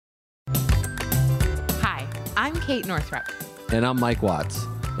I'm Kate Northrup. And I'm Mike Watts.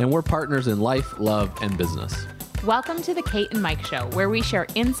 And we're partners in life, love, and business. Welcome to the Kate and Mike Show, where we share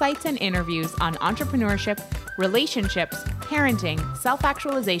insights and interviews on entrepreneurship, relationships, parenting,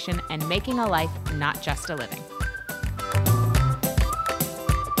 self-actualization, and making a life, not just a living.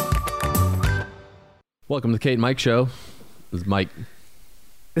 Welcome to the Kate and Mike Show. This is Mike.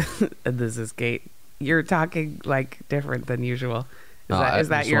 This is Kate. You're talking like different than usual. Is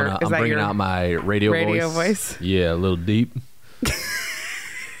that I'm bringing out my radio voice? Yeah, a little deep.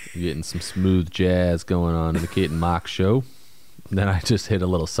 Getting some smooth jazz going on in the Kate and Mike Show. Then I just hit a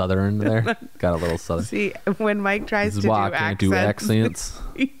little southern there. Got a little southern. See, when Mike tries to do I can't do accents.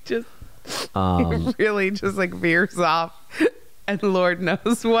 He just he really just like veers off, and Lord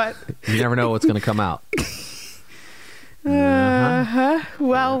knows what. You never know what's going to come out.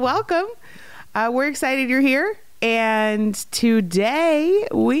 Well, welcome. We're excited you're here. And today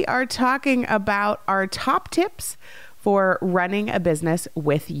we are talking about our top tips for running a business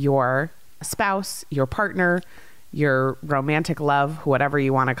with your spouse, your partner, your romantic love, whatever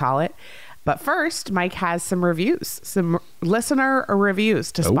you want to call it. But first, Mike has some reviews, some listener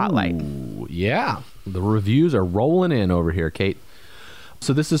reviews to spotlight. Ooh, yeah. The reviews are rolling in over here, Kate.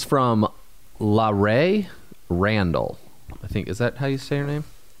 So this is from LaRae Randall. I think, is that how you say your name?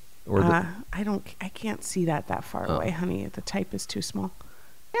 Or I can't see that far away, honey. The type is too small.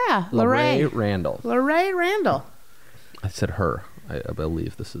 Yeah, LaRae Randall. LaRae Randall. I said her. I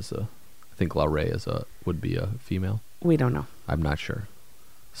believe this is I think LaRae would be a female. We don't know. I'm not sure.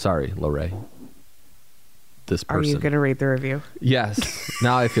 Sorry, LaRae. This person. Are you going to read the review? Yes.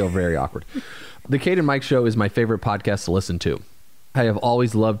 Now I feel very awkward. The Kate and Mike Show is my favorite podcast to listen to. I have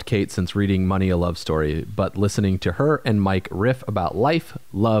always loved Kate since reading Money, a Love Story, but listening to her and Mike riff about life,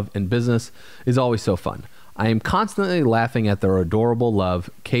 love, and business is always so fun. I am constantly laughing at their adorable love,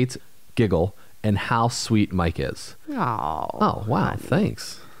 Kate's giggle, and how sweet Mike is. Oh, wow. Honey.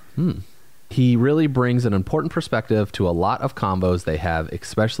 Thanks. He really brings an important perspective to a lot of combos they have,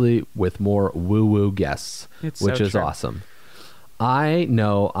 especially with more woo-woo guests, which is awesome. I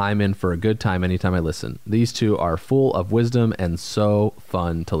know I'm in for a good time anytime I listen. These two are full of wisdom and so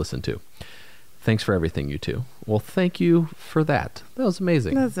fun to listen to. Thanks for everything, you two. Well, thank you for that. That was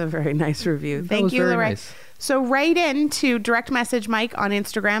amazing. That's a very nice review. Thank you, Lorraine. Nice. So write in to direct message Mike on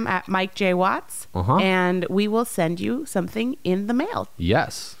Instagram at Mike J. Watts, and we will send you something in the mail.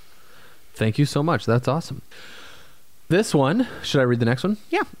 Yes. Thank you so much. That's awesome. This one, should I read the next one?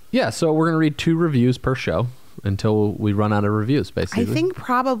 Yeah. Yeah, so we're going to read 2 reviews per show until we run out of reviews, basically. I think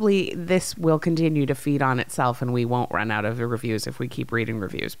probably this will continue to feed on itself and we won't run out of the reviews if we keep reading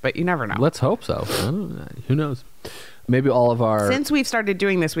reviews, but you never know. Let's hope so. Who knows? Maybe all of our... Since we've started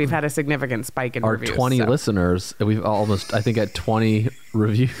doing this, we've had a significant spike in reviews. Our 20 listeners, we've almost, I think, at 20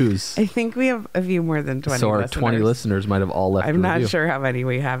 reviews. I think we have a few more than 20 so listeners. So our 20 listeners might have all left I'm not sure how many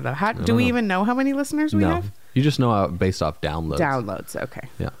we have, though. Do we even know how many listeners we have? You just know based off downloads. Downloads, okay.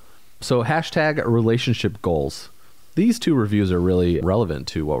 Yeah. So hashtag relationship goals. These 2 reviews are really relevant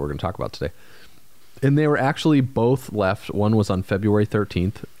to what we're going to talk about today. And they were actually both left. One was on February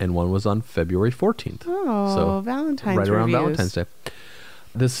 13th and one was on February 14th. Oh, so Valentine's right around reviews. Valentine's Day.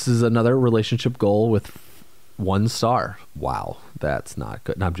 This is another relationship goal with 1 star. Wow, that's not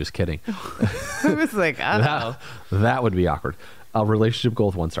good. No, I'm just kidding. I was like, oh. That would be awkward. A relationship goal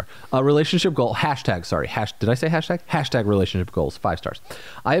with 1 star. A relationship goal, did I say hashtag? Hashtag relationship goals, 5 stars.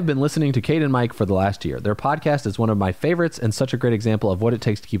 I have been listening to Kate and Mike for the last year. Their podcast is one of my favorites and such a great example of what it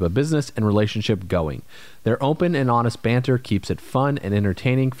takes to keep a business and relationship going. Their open and honest banter keeps it fun and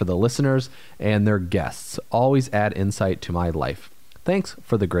entertaining for the listeners, and their guests always add insight to my life. Thanks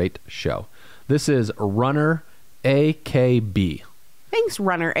for the great show. This is Runner AKB. Thanks,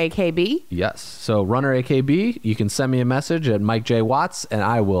 Runner AKB. Yes. So Runner AKB, you can send me a message at Mike J. Watts, and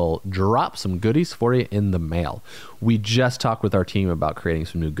I will drop some goodies for you in the mail. We just talked with our team about creating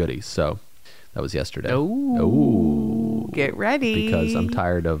some new goodies. So that was yesterday. Oh. Get ready. Because I'm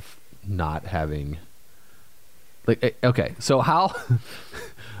tired of not having... okay. So how...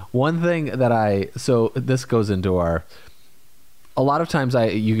 One thing that so this goes into our... A lot of times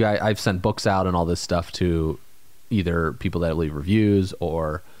I've sent books out and all this stuff to... either people that leave reviews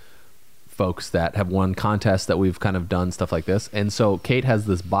or folks that have won contests that we've kind of done stuff like this. And so Kate has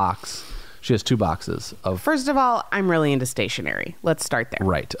this box. She has 2 boxes of... First of all, I'm really into stationery. Let's start there.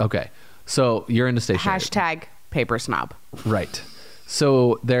 Right. Okay. So you're into stationery. Hashtag paper snob. Right.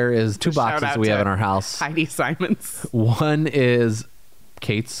 So there is 2 boxes we have in our house. Heidi Simons. One is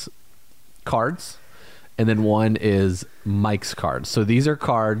Kate's cards, and then one is Mike's cards. So these are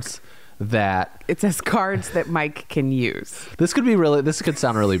cards that... It says cards that Mike can use. This could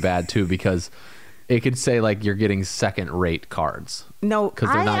sound really bad too, because It could say like you're getting second-rate cards. No, because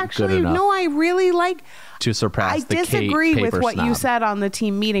they're I not actually good enough no. I really like. to surpass I the disagree Kate with paper what you snob. said on the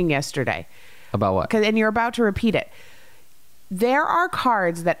team meeting yesterday. About what? And you're about to repeat it. There are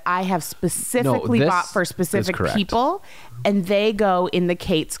cards that I have specifically this bought for is specific correct. people, and they go in the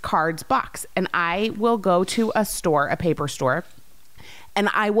Kate's Cards box. And I will go to a store, a paper store, and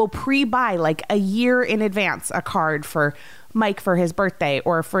I will pre-buy like a year in advance a card for Mike for his birthday,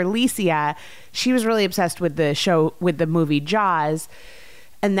 or for Licia. She was really obsessed with the movie Jaws.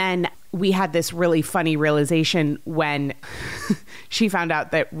 And then we had this really funny realization when she found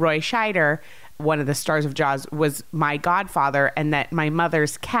out that Roy Scheider, one of the stars of Jaws, was my godfather, and that my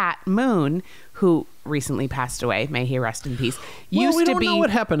mother's cat, Moon, who recently passed away, may he rest in peace, used we to don't be... know what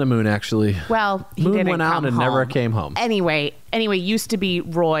happened to Moon, actually. Well, he Moon didn't went out come and home. never came home. Anyway, used to be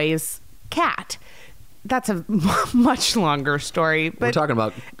Roy's cat. That's a much longer story. But We're talking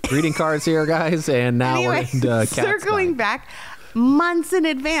about greeting cards here, guys, and now anyway, we're into cats circling dying. back, months in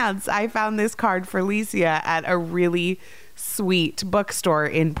advance, I found this card for Licia at a really sweet bookstore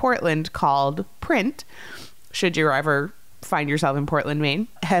in Portland called Print. Should you ever find yourself in Portland, Maine,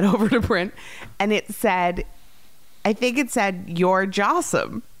 head over to Print. And it said, I think it said, "You're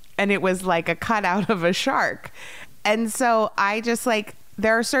Jossum." And it was like a cutout of a shark. And so I just like,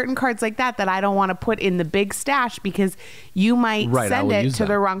 there are certain cards like that I don't want to put in the big stash because you might Right, I send will it use to the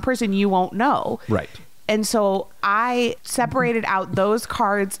them. wrong person. You won't know. Right. And so I separated out those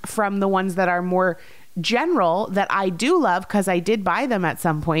cards from the ones that are more general that I do love because I did buy them at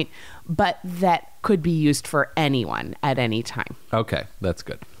some point, but that could be used for anyone at any time. Okay, that's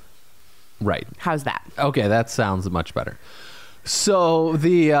good. Right. How's that? Okay, that sounds much better. So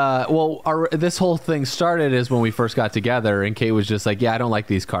this whole thing started is when we first got together, and Kate was just like, "Yeah, I don't like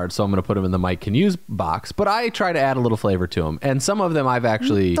these cards, so I'm going to put them in the Mike Can Use box." But I try to add a little flavor to them, and some of them I've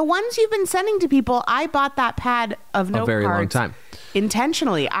actually The ones you've been sending to people, I bought that pad of note very long cards time.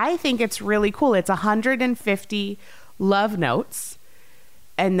 intentionally. I think it's really cool. It's 150 love notes,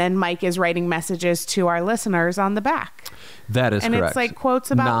 and then Mike is writing messages to our listeners on the back. that is And correct. it's like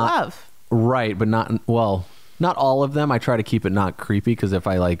quotes about love. Right, but not all of them. I try to keep it not creepy because if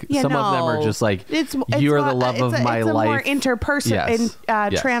I like Yeah, some of them are no. just like It's you're the a- love of it's a- my it's a life. more interpersonal,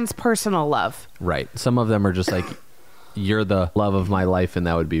 Yes. transpersonal love. Right. Some of them are just like you're the love of my life, and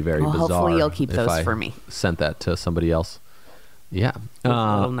that would be very Well, bizarre. hopefully you'll keep if those I for me. Sent that to somebody else. Yeah.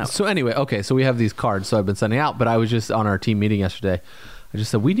 little notes. So anyway, okay. So we have these cards. So I've been sending out, but I was just on our team meeting yesterday. I just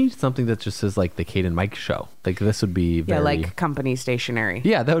said we need something that just says like the Kate and Mike show. Like this would be very Yeah, like company stationery.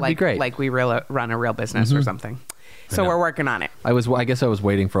 Yeah, that would be Like- great. Like we run a real business or something. So know. we're working on it. I guess I was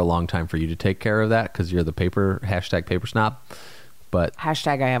waiting for a long time for you to take care of that because you're the paper snob. But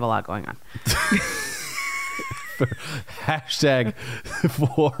Hashtag I have a lot going on. hashtag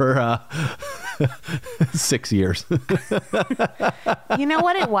for 6 years. You know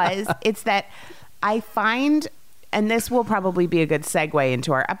what it was? It's that I find, and this will probably be a good segue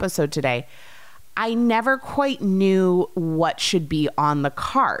into our episode today, I never quite knew what should be on the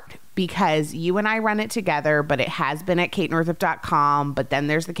card because you and I run it together, but it has been at katenorthup.com, but then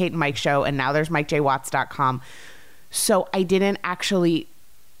there's the Kate and Mike show, and now there's mikejwatts.com. So I didn't actually...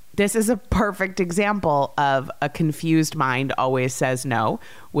 This is a perfect example of a confused mind always says no,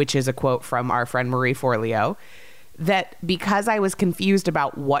 which is a quote from our friend Marie Forleo, that because I was confused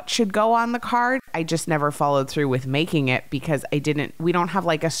about what should go on the card, I just never followed through with making it because we don't have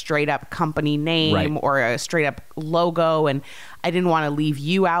like a straight up company name Right. or a straight up logo. And I didn't want to leave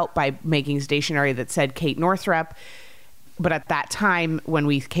you out by making stationery that said Kate Northrup. But at that time, when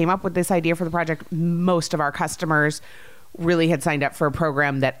we came up with this idea for the project, most of our customers really had signed up for a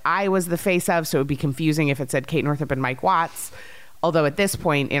program that I was the face of. So it would be confusing if it said Kate Northup and Mike Watts. Although at this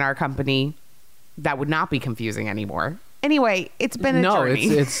point in our company, that would not be confusing anymore. Anyway, it's been a journey.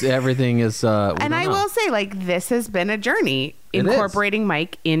 it's everything is. And I will say, like, this has been a journey It is. incorporating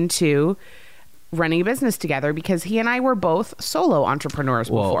Mike into running a business together because he and I were both solo entrepreneurs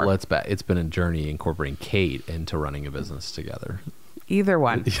before. Well, it's been a journey incorporating Kate into running a business together. Either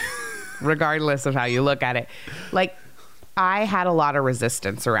one, regardless of how you look at it. Like, I had a lot of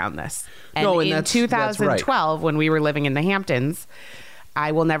resistance around this. And No, and in that's 2012, when we were living in the Hamptons,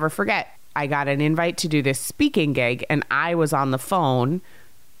 I will never forget, I got an invite to do this speaking gig, and I was on the phone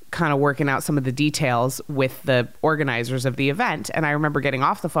kind of working out some of the details with the organizers of the event. And I remember getting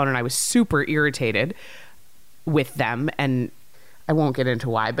off the phone, and I was super irritated with them. And I won't get into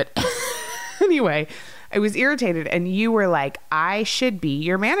why, but anyway, I was irritated. And you were like, I should be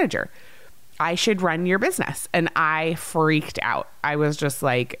your manager. I should run your business. And I freaked out. I was just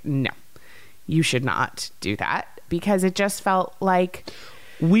like, no, you should not do that, because it just felt like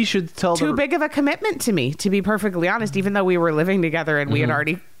We should tell too big of a commitment to me, to be perfectly honest, even though we were living together and we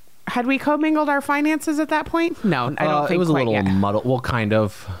had we commingled our finances at that point? No, I don't think it was a quite little yet. muddled. Well, kind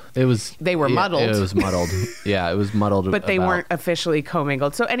of. It was. They were muddled. It was muddled. Yeah, it was muddled. But they weren't officially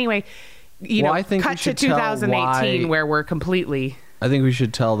commingled. So anyway, I think cut we to should tell 2018 why- where we're completely... I think we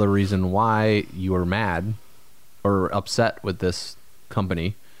should tell the reason why you were mad or upset with this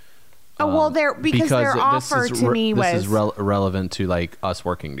company. Oh, well, because their offer to me was... This is relevant to like us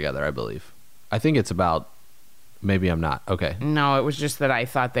working together, I believe. I think it's about... Maybe I'm not. Okay. No, it was just that I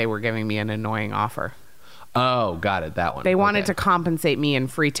thought they were giving me an annoying offer. Oh, got it. That one. They wanted to compensate me in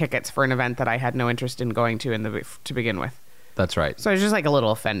free tickets for an event that I had no interest in going to to begin with. That's right. So I was just like a little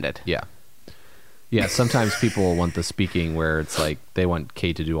offended. Yeah. Yeah, sometimes people want the speaking where it's like they want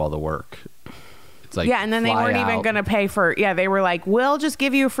Kate to do all the work. It's like, yeah, and then they weren't even going to pay for... Yeah, they were like, we'll just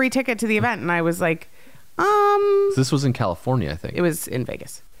give you a free ticket to the event. And I was like, This was in California, I think. It was in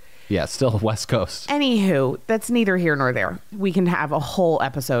Vegas. Yeah, still West Coast. Anywho, that's neither here nor there. We can have a whole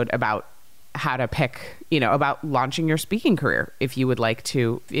episode about how to pick, about launching your speaking career. If you would like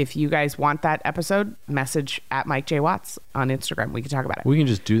to, if you guys want that episode, message at Mike J. Watts on Instagram. We can talk about it. We can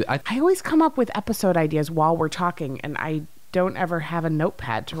just do that. I always come up with episode ideas while we're talking, and I don't ever have a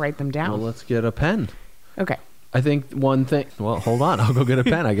notepad to write them down. Well, let's get a pen. Okay. I think one thing... Well, hold on. I'll go get a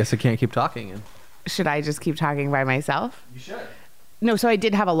pen. I guess I can't keep talking. Should I just keep talking by myself? You should. No, so I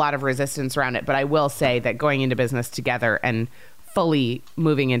did have a lot of resistance around it, but I will say that going into business together and fully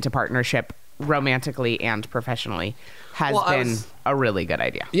moving into partnership romantically and professionally has been a really good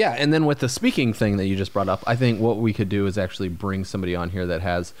idea. Yeah, and then with the speaking thing that you just brought up, I think what we could do is actually bring somebody on here that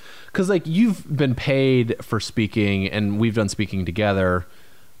has... Because, like, you've been paid for speaking, and we've done speaking together,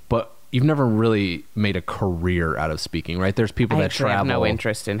 but you've never really made a career out of speaking, right? There's people that travel. I have no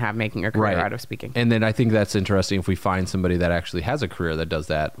interest in making a career out of speaking. And then I think that's interesting if we find somebody that actually has a career that does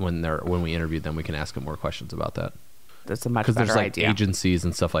that. When we interview them, we can ask them more questions about that. That's a much better idea. Because there's like agencies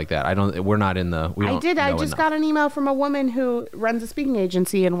and stuff like that. We're not in the... I just got an email from a woman who runs a speaking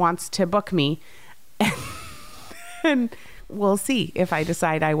agency and wants to book me. And we'll see if I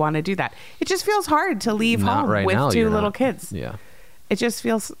decide I want to do that. It just feels hard to leave home with two little kids. Yeah. It just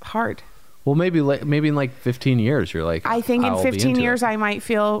feels hard. Well, maybe in like 15 years, you're like... I think in 15 years, I might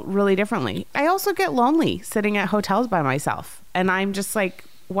feel really differently. I also get lonely sitting at hotels by myself. And I'm just like,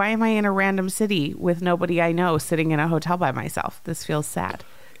 why am I in a random city with nobody I know sitting in a hotel by myself? This feels sad.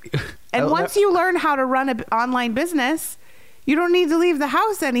 And once you learn how to run an online business, you don't need to leave the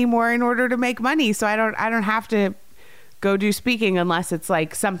house anymore in order to make money. So I don't have to go do speaking unless it's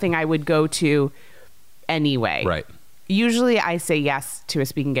like something I would go to anyway. Right. Usually I say yes to a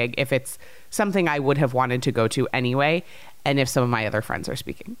speaking gig if it's something I would have wanted to go to anyway, and if some of my other friends are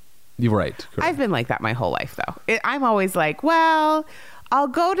speaking. You're right. Correct. I've been like that my whole life, though. I'm always like, well, I'll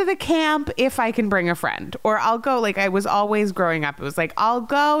go to the camp if I can bring a friend. Or I'll go, like I was always growing up. It was like, I'll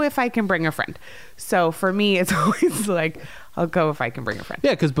go if I can bring a friend. So for me, it's always like, I'll go if I can bring a friend.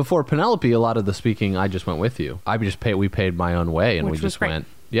 Yeah, because before Penelope, a lot of the speaking, I just went with you. We paid my own way, and Which we was just great. went.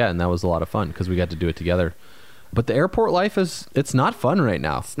 Yeah, and that was a lot of fun because we got to do it together. But the airport life it's not fun right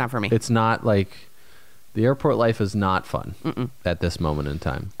now. It's not for me. It's not like, the airport life is not fun at this moment in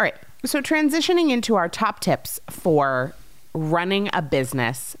time. All right. So transitioning into our top tips for running a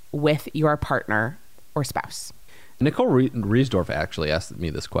business with your partner or spouse. Nicole Riesdorf actually asked me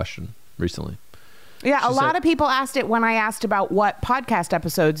this question recently. Yeah, She a lot said- of people asked it when I asked about what podcast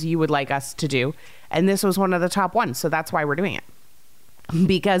episodes you would like us to do. And this was one of the top ones. So that's why we're doing it.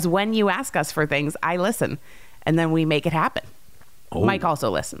 Because when you ask us for things, I listen. And then we make it happen. Oh. Mike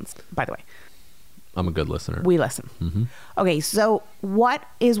also listens, by the way. I'm a good listener. We listen. Mm-hmm. Okay, so what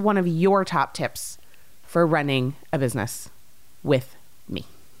is one of your top tips for running a business with me?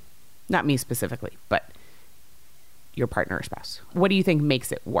 Not me specifically, but your partner or spouse. What do you think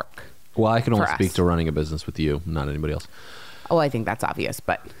makes it work? Well, I can only for speak us? to running a business with you, not anybody else. Oh, I think that's obvious,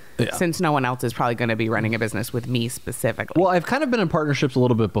 but Yeah. since no one else is probably going to be running a business with me specifically. Well, I've kind of been in partnerships a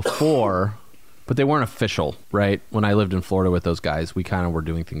little bit before, but they weren't official, right? When I lived in Florida with those guys, we kind of were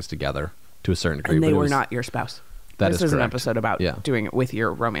doing things together to a certain degree. and but they it were was- not your spouse. That this is is an correct. episode about Yeah. doing it with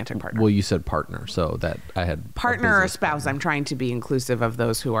your romantic partner. Well, you said partner, so that I had a Partner or business spouse, partner. I'm trying to be inclusive of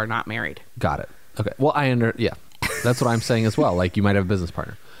those who are not married. Got it. Okay. Well, yeah, that's what I'm saying as well. Like you might have a business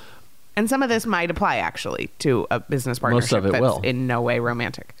partner. And some of this might apply actually to a business partnership Most of it that's will. in no way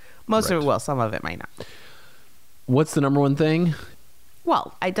romantic. Most of Right. it will. Some of it might not. What's the number one thing?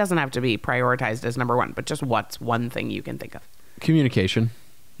 Well, it doesn't have to be prioritized as number one, but just what's one thing you can think of? Communication.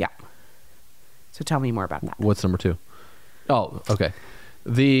 Yeah. So tell me more about that. What's number two? Oh, okay.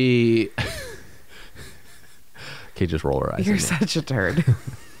 Okay, Kate just rolled her eyes. You're such a turd.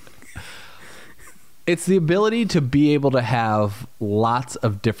 It's the ability to be able to have lots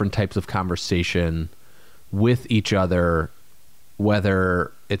of different types of conversation with each other,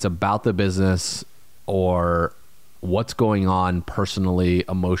 whether it's about the business or what's going on personally,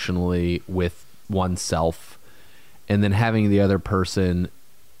 emotionally with oneself, and then having the other person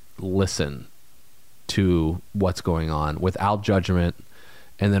listen to what's going on without judgment,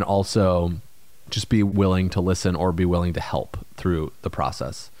 and then also just be willing to listen or be willing to help through the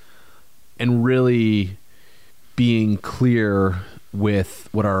process. And really being clear with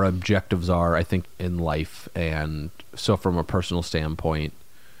what our objectives are, I think, in life. And so from a personal standpoint,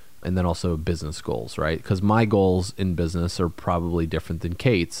 and then also business goals, right? Because my goals in business are probably different than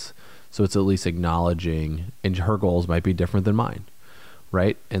Kate's. So it's at least acknowledging, and her goals might be different than mine,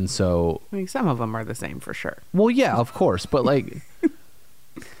 right? And so... I mean, some of them are the same for sure. Well, yeah, of course. But like...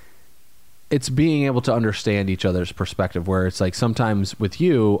 it's being able to understand each other's perspective, where it's like sometimes with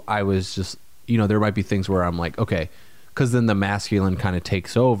you, I was just, there might be things where I'm like, okay, because then the masculine kind of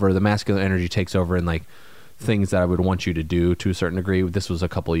takes over, the masculine energy takes over, and like things that I would want you to do to a certain degree. This was a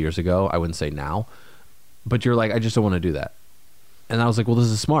couple of years ago. I wouldn't say now, but you're like, I just don't want to do that. And I was like, well, this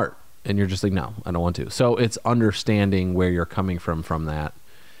is smart. And you're just like, no, I don't want to. So it's understanding where you're coming from that,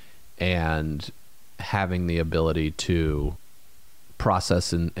 and having the ability to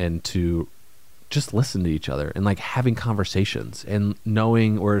process and to just listen to each other, and like having conversations, and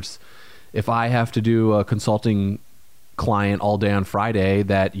knowing where it's, if I have to do a consulting client all day on Friday,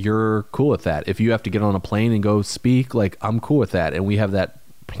 that you're cool with that. If you have to get on a plane and go speak, like I'm cool with that. And we have that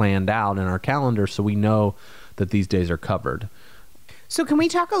planned out in our calendar, so we know that these days are covered. So can we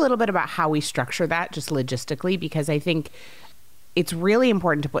talk a little bit about how we structure that just logistically? Because I think it's really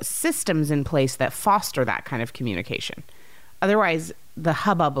important to put systems in place that foster that kind of communication. Otherwise, the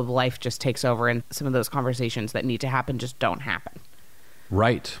hubbub of life just takes over, and some of those conversations that need to happen just don't happen.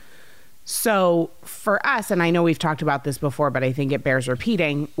 Right. So for us, and I know we've talked about this before, but I think it bears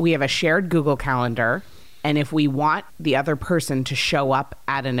repeating, we have a shared Google Calendar. And if we want the other person to show up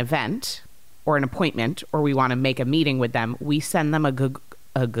at an event or an appointment, or we want to make a meeting with them, we send them a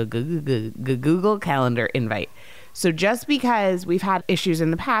Google Calendar invite. So just because we've had issues in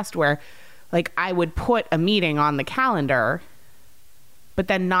the past where like I would put a meeting on the calendar, but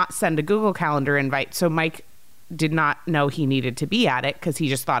then not send a Google Calendar invite. So Mike did not know he needed to be at it because he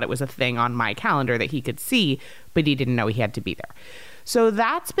just thought it was a thing on my calendar that he could see, but he didn't know he had to be there. So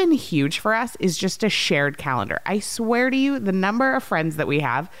that's been huge for us, is just a shared calendar. I swear to you, the number of friends that we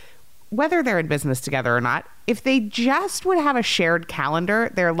have, whether they're in business together or not, if they just would have a shared calendar,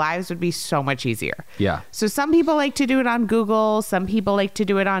 their lives would be so much easier. Yeah. So some people like to do it on Google. Some people like to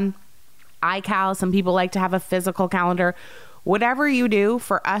do it on iCal. Some people like to have a physical calendar. Whatever you do,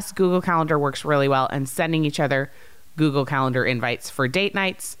 for us, Google Calendar works really well, and sending each other Google Calendar invites for date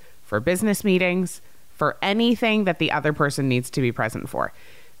nights, for business meetings, for anything that the other person needs to be present for.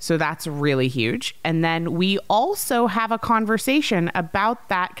 So that's really huge. And then we also have a conversation about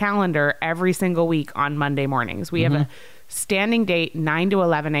that calendar every single week on Monday mornings. We have a standing date, 9 to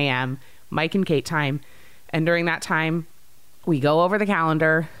 11 a.m., Mike and Kate time. And during that time, we go over the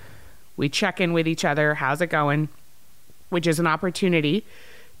calendar, we check in with each other, how's it going? Which is an opportunity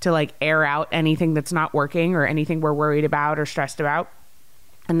to like air out anything that's not working or anything we're worried about or stressed about.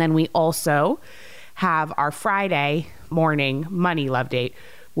 And then we also have our Friday morning money love date,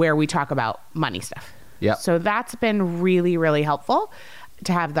 where we talk about money stuff. Yeah. So that's been really, really helpful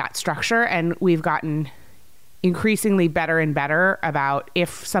to have that structure. And we've gotten increasingly better and better about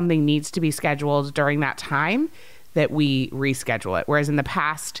if something needs to be scheduled during that time, that we reschedule it. Whereas in the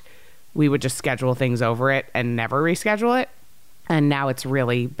past, we would just schedule things over it and never reschedule it. And now it's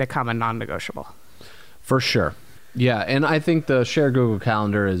really become a non-negotiable. For sure. Yeah. And I think the shared Google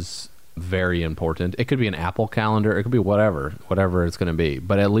Calendar is very important. It could be an Apple Calendar. It could be whatever it's going to be.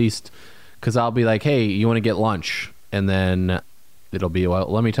 But at least, because I'll be like, hey, you want to get lunch? And then it'll be,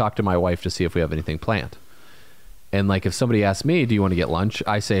 well, let me talk to my wife to see if we have anything planned. And like, if somebody asks me, do you want to get lunch?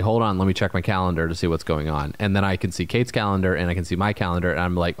 I say, hold on, let me check my calendar to see what's going on. And then I can see Kate's calendar and I can see my calendar. And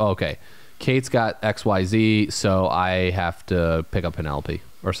I'm like, oh, okay, Kate's got XYZ, so I have to pick up Penelope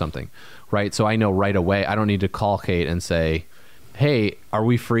or something, right? So I know right away. I don't need to call Kate and say, hey, are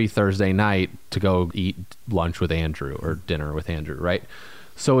we free Thursday night to go eat lunch with Andrew or dinner with Andrew, right?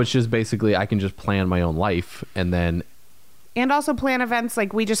 So it's just basically, I can just plan my own life, and then... And also plan events.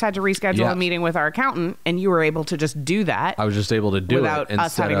 Like we just had to reschedule a meeting with our accountant, and you were able to just do that. I was just able to do without it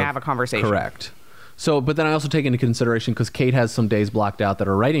us having to have a conversation. Correct. So, but then I also take into consideration, because Kate has some days blocked out that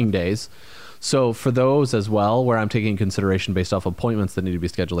are writing days. So for those as well, where I'm taking consideration based off appointments that need to be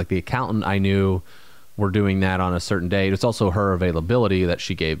scheduled, like the accountant, I knew we're doing that on a certain date. It's also her availability that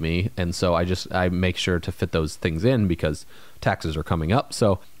she gave me. And so I make sure to fit those things in because taxes are coming up.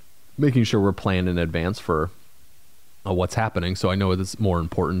 So making sure we're planned in advance for what's happening. So I know it's more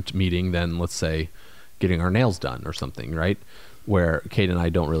important meeting than, let's say, getting our nails done or something, right? Where Kate and I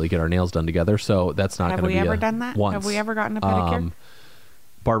don't really get our nails done together. So that's not going to be Have we ever done that? Once. Have we ever gotten a pedicure?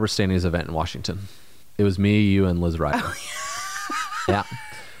 Barbara Stanley's event in Washington. It was me, you, and Liz Ryder. Yeah.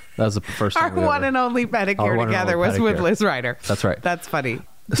 That was the first time. Our one and only pedicure together was with Liz Ryder. That's right. That's funny.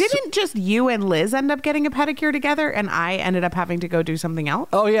 Didn't just you and Liz end up getting a pedicure together, and I ended up having to go do something else?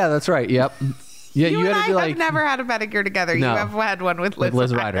 Oh yeah, that's right. Yep. Yeah, you had and to be I like, have never had a pedicure together. No. You have had one with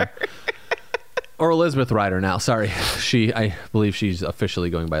Liz Ryder. Or Elizabeth Ryder now. Sorry. I believe she's officially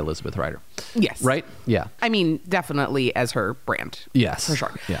going by Elizabeth Ryder. Yes. Right? Yeah. I mean, definitely as her brand. Yes. For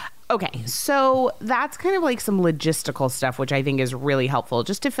sure. Yeah. Okay, so that's kind of like some logistical stuff, which I think is really helpful,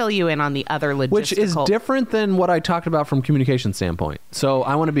 just to fill you in on the other logistical. Which is different than what I talked about from communication standpoint. So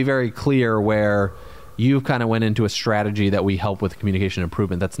I want to be very clear where you kind of went into a strategy that we help with communication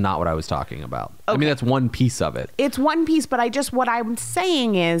improvement. That's not what I was talking about. Okay. I mean, that's one piece of it. It's one piece, but what I'm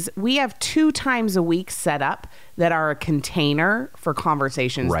saying is we have 2 times a week set up that are a container for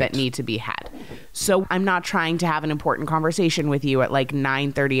conversations that need to be had. So I'm not trying to have an important conversation with you at like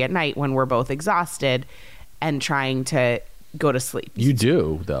 9:30 at night when we're both exhausted and trying to go to sleep. You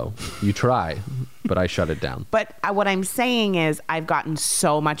do, though. You try, but I shut it down. But what I'm saying is I've gotten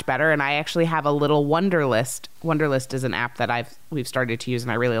so much better, and I actually have a little Wunderlist. Wunderlist is an app that we've started to use,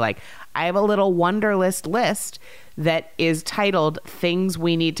 and I really like. I have a little Wunderlist list that is titled Things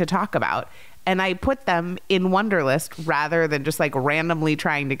We Need to Talk About. And I put them in Wunderlist rather than just like randomly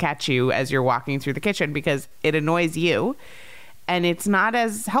trying to catch you as you're walking through the kitchen because it annoys you and it's not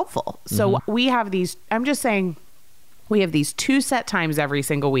as helpful. So we have these, I'm just saying, we have these 2 set times every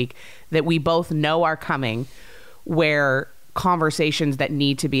single week that we both know are coming where conversations that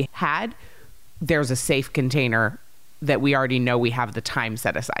need to be had, there's a safe container that we already know we have the time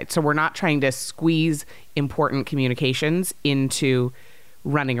set aside. So we're not trying to squeeze important communications into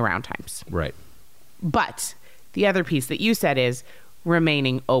running around times. Right. But the other piece that you said is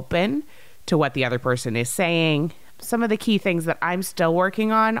remaining open to what the other person is saying. Some of the key things that I'm still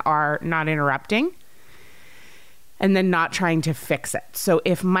working on are not interrupting and then not trying to fix it. So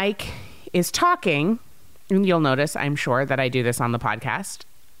if Mike is talking, and you'll notice, I'm sure, that I do this on the podcast,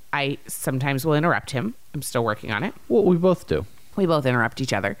 I sometimes will interrupt him. I'm still working on it. Well, we both do. We both interrupt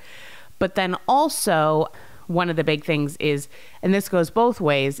each other. But then also, one of the big things is, and this goes both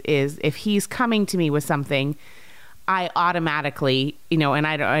ways, is if he's coming to me with something, I automatically, and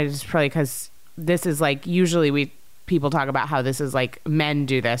I just probably because this is like, usually people talk about how this is like men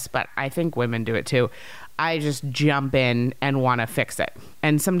do this, but I think women do it too. I just jump in and want to fix it.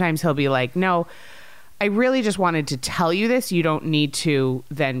 And sometimes he'll be like, no, I really just wanted to tell you this. You don't need to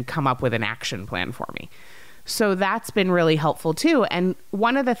then come up with an action plan for me. So that's been really helpful too. And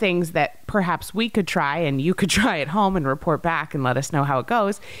one of the things that perhaps we could try, and you could try at home and report back and let us know how it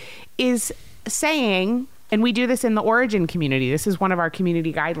goes, is saying, and we do this in the Origin community, this is one of our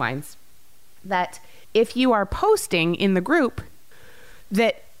community guidelines, that if you are posting in the group,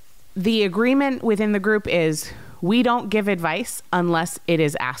 that the agreement within the group is we don't give advice unless it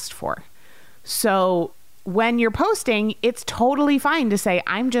is asked for. So when you're posting, it's totally fine to say,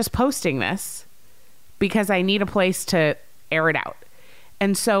 I'm just posting this because I need a place to air it out.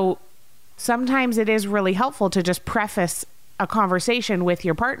 And so sometimes it is really helpful to just preface a conversation with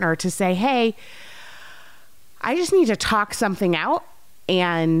your partner to say, hey, I just need to talk something out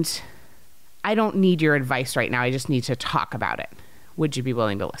and I don't need your advice right now. I just need to talk about it. Would you be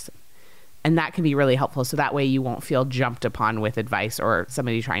willing to listen? And that can be really helpful. So that way you won't feel jumped upon with advice or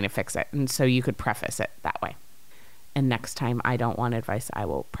somebody trying to fix it. And so you could preface it that way. And next time I don't want advice, I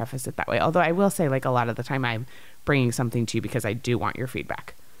will preface it that way. Although I will say, like, a lot of the time I'm bringing something to you because I do want your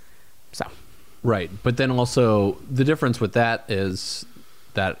feedback. So. Right. But then also the difference with that is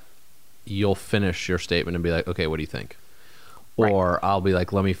that you'll finish your statement and be like, okay, what do you think? Right. Or I'll be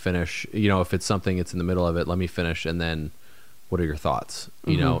like, let me finish. If it's something, it's in the middle of it, let me finish. And then what are your thoughts?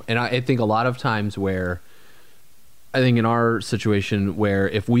 And I think a lot of times I think in our situation where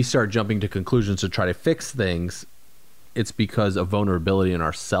if we start jumping to conclusions to try to fix things, it's because a vulnerability in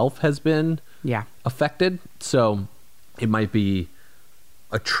ourself has been affected. So it might be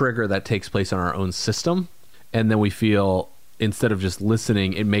a trigger that takes place in our own system. And then we feel, instead of just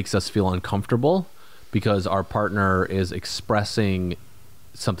listening, it makes us feel uncomfortable because our partner is expressing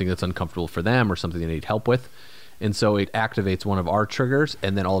something that's uncomfortable for them or something they need help with. And so it activates one of our triggers,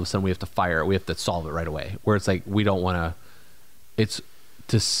 and then all of a sudden we have to fire it. We have to solve it right away. Where it's like, we don't want to, it's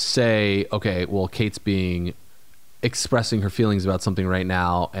to say, okay, well, Kate's expressing her feelings about something right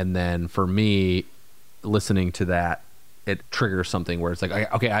now, and then for me, listening to that, it triggers something where it's like,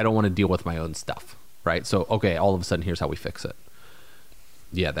 okay, I don't want to deal with my own stuff, right? So, okay, all of a sudden, here's how we fix it.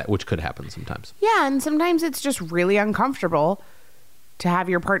 Yeah, which could happen sometimes. Yeah, and sometimes it's just really uncomfortable to have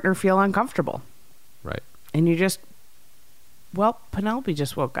your partner feel uncomfortable. Right. And you just, well, Penelope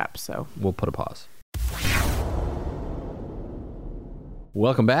just woke up, so. We'll put a pause.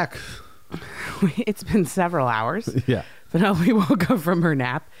 Welcome back. It's been several hours. Yeah. Penelope woke up from her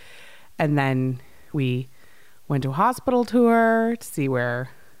nap, and then we went to a hospital tour to see where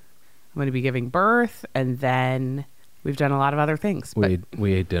I'm going to be giving birth, and then we've done a lot of other things.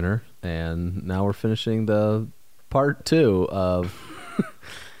 We ate dinner, and now we're finishing the part 2 of...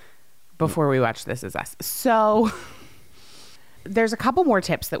 Before we watch This Is Us. So there's a couple more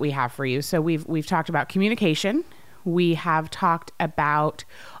tips that we have for you. So we've talked about communication. We have talked about,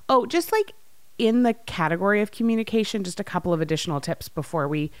 just like in the category of communication, just a couple of additional tips before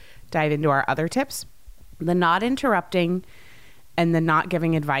we dive into our other tips. The not interrupting and the not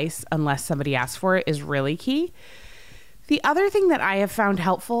giving advice unless somebody asks for it is really key. The other thing that I have found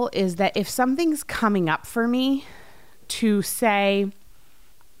helpful is that if something's coming up for me, to say,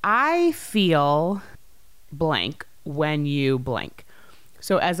 I feel blank when you blank.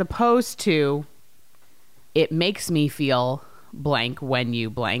 So as opposed to, it makes me feel blank when you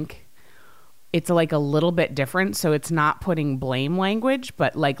blank, it's like a little bit different. So it's not putting blame language,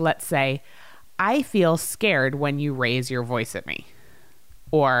 but like, let's say, I feel scared when you raise your voice at me.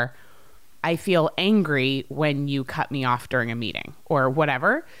 Or I feel angry when you cut me off during a meeting, or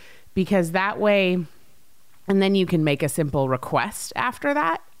whatever. Because that way, and then you can make a simple request after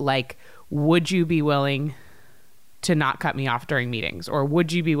that. Like, would you be willing to not cut me off during meetings? Or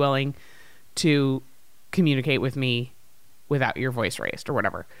would you be willing to communicate with me without your voice raised, or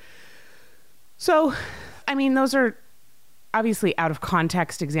whatever? So, I mean, those are obviously out of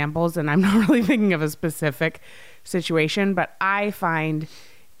context examples, and I'm not really thinking of a specific situation, but I find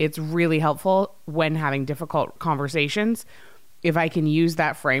it's really helpful when having difficult conversations. If I can use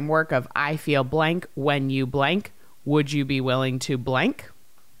that framework of I feel blank when you blank, would you be willing to blank?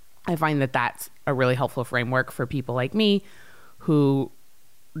 I find that that's a really helpful framework for people like me who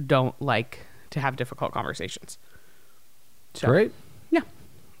don't like to have difficult conversations. So, great. Yeah.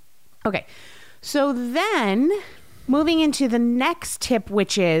 Okay. So then moving into the next tip,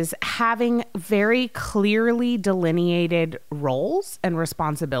 which is having very clearly delineated roles and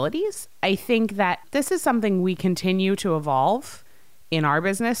responsibilities. I think that this is something we continue to evolve in our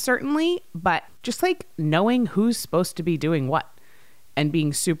business, certainly, but just like knowing who's supposed to be doing what and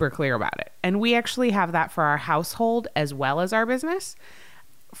being super clear about it. And we actually have that for our household as well as our business.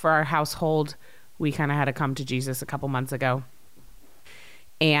 For our household, we kind of had to come to Jesus a couple months ago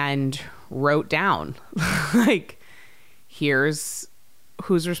and wrote down like, here's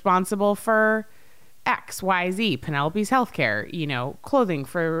who's responsible for X, Y, Z, Penelope's healthcare, clothing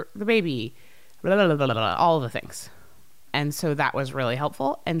for the baby, blah, blah, blah, blah, blah, all the things. And so that was really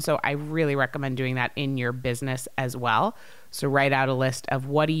helpful. And so I really recommend doing that in your business as well. So write out a list of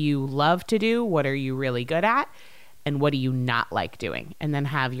what do you love to do? What are you really good at? And what do you not like doing? And then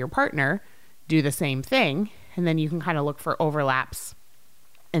have your partner do the same thing. And then you can kind of look for overlaps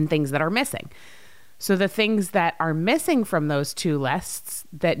and things that are missing. So the things that are missing from those two lists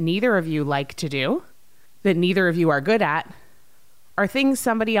that neither of you like to do, that neither of you are good at, are things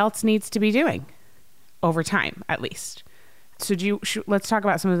somebody else needs to be doing over time, at least. So let's talk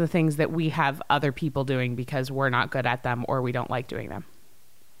about some of the things that we have other people doing because we're not good at them or we don't like doing them.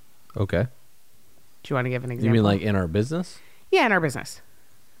 Okay. Do you want to give an example? You mean like in our business? Yeah, in our business.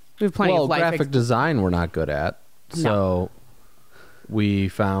 We have plenty of life graphic design we're not good at. So we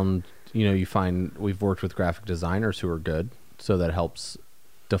found, we've worked with graphic designers who are good. So that helps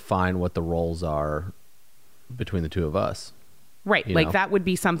define what the roles are between the two of us. Right. Like that would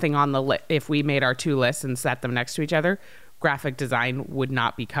be something on the list. If we made our two lists and set them next to each other, graphic design would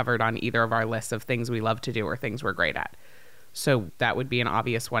not be covered on either of our lists of things we love to do or things we're great at. So that would be an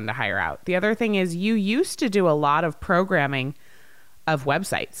obvious one to hire out. The other thing is you used to do a lot of programming of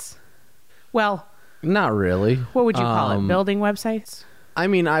websites. Well, not really. What would you call it? Building websites? I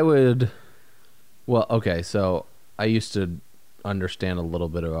mean, so I used to understand a little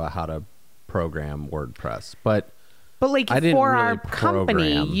bit about how to program WordPress, but like for really our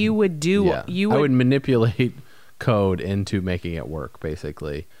company, you would do, I would manipulate code into making it work,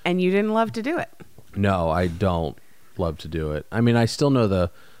 basically. And you didn't love to do it. No, I don't love to do it. I mean, I still know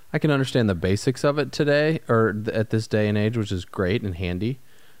I can understand the basics of it today or at this day and age, which is great and handy,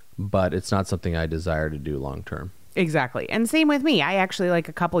 but it's not something I desire to do long term. Exactly. And same with me. I actually, like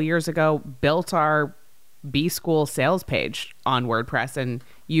a couple years ago, built our B School sales page on WordPress and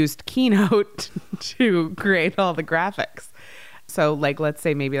used Keynote to create all the graphics. So like, let's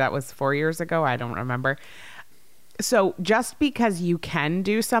say maybe that was 4 years ago. I don't remember. So just because you can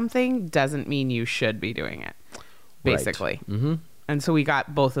do something doesn't mean you should be doing it, basically. Right. Mm-hmm. And so we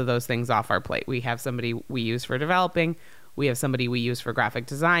got both of those things off our plate. We have somebody we use for developing. We have somebody we use for graphic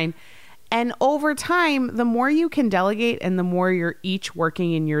design. And over time, the more you can delegate and the more you're each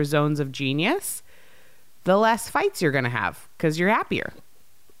working in your zones of genius, the less fights you're going to have because you're happier.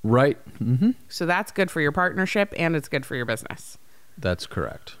 Right. Mm-hmm. So that's good for your partnership and it's good for your business. That's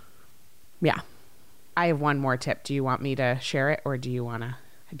correct. Yeah. I have one more tip. Do you want me to share it or do you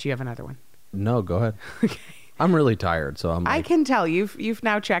have another one? No, go ahead. Okay. I'm really tired, so I'm like, I can tell you've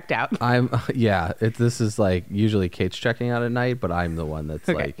now checked out. This is like usually Kate's checking out at night, but I'm the one that's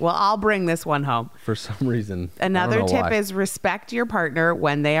Okay. like, Well, I'll bring this one home. for some reason. Another I don't know tip why. is respect your partner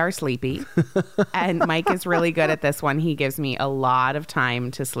when they are sleepy. And Mike is really good at this one. He gives me a lot of time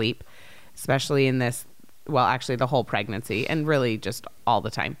to sleep, especially in this, well, actually the whole pregnancy and really just all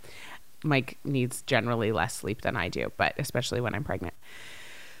the time. Mike needs generally less sleep than I do, but especially when I'm pregnant.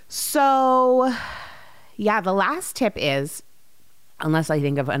 So, yeah, the last tip is, unless I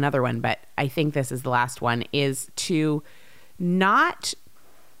think of another one, but I think this is the last one, is to not,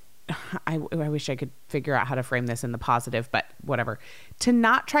 I wish I could figure out how to frame this in the positive, but whatever, to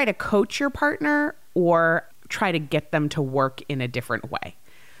not try to coach your partner or try to get them to work in a different way.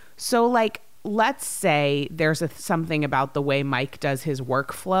 So like, let's say there's something about the way Mike does his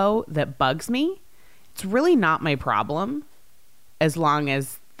workflow that bugs me. It's really not my problem as long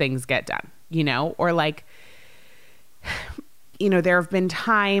as things get done, you know, or like, you know, there have been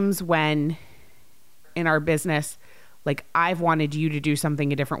times when in our business, like I've wanted you to do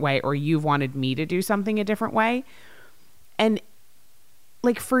something a different way or you've wanted me to do something a different way. And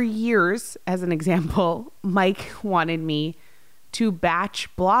like for years, as an example, Mike wanted me to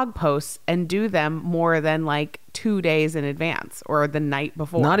batch blog posts and do them more than like 2 days in advance or the night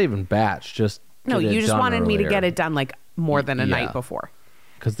before. Not even batch, just No, get it you just done wanted me to earlier. get it done like more than a Yeah. night before.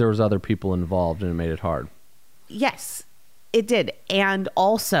 Because there was other people involved and it made it hard. Yes, it did. And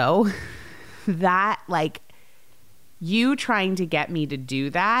also that like you trying to get me to do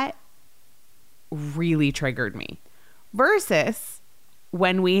that really triggered me versus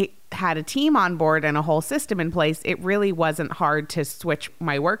when we had a team on board and a whole system in place, it really wasn't hard to switch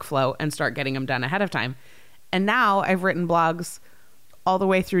my workflow and start getting them done ahead of time. And now I've written blogs all the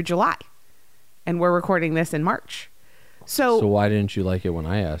way through July and we're recording this in March. So why didn't you like it when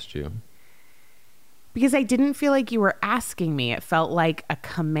I asked you? Because I didn't feel like you were asking me. It felt like a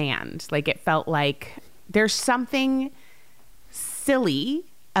command. Like it felt like there's something silly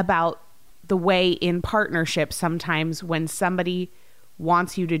about the way in partnership sometimes when somebody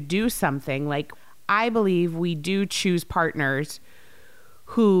wants you to do something. Like I believe we do choose partners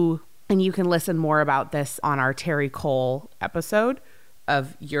who, and you can listen more about this on our Terry Cole episode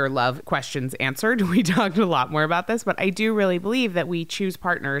of Your Love Questions Answered. We talked a lot more about this, but I do really believe that we choose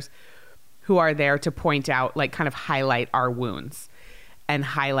partners who are there to point out, like kind of highlight our wounds and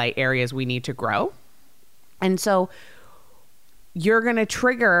highlight areas we need to grow. And so you're going to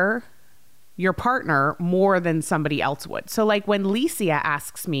trigger your partner more than somebody else would. So like when Licia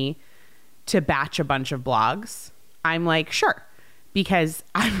asks me to batch a bunch of blogs, I'm like, sure, because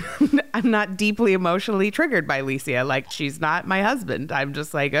I'm not deeply emotionally triggered by Licia. Like she's not my husband. I'm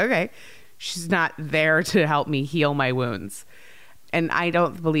just like, okay, she's not there to help me heal my wounds. And I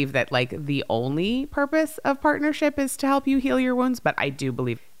don't believe that like the only purpose of partnership is to help you heal your wounds, but I do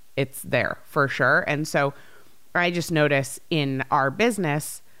believe it's there for sure. And so I just notice in our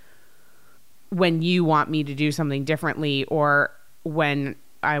business, when you want me to do something differently, or when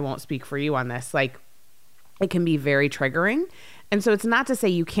I won't speak for you on this, like it can be very triggering. And so it's not to say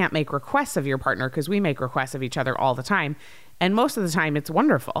you can't make requests of your partner, because we make requests of each other all the time. And most of the time it's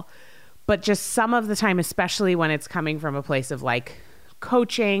wonderful. But just some of the time, especially when it's coming from a place of like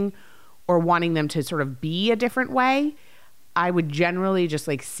coaching or wanting them to sort of be a different way, I would generally just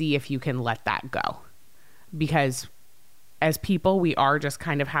like see if you can let that go. Because as people, we are just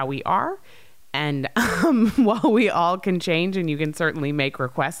kind of how we are. And while we all can change and you can certainly make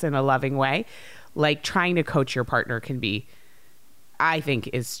requests in a loving way, like trying to coach your partner can be, I think,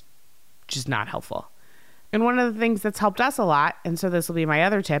 is just not helpful. And one of the things that's helped us a lot, and so this will be my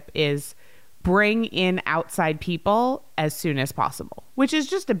other tip, is bring in outside people as soon as possible, which is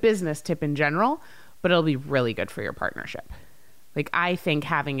just a business tip in general, but it'll be really good for your partnership. Like I think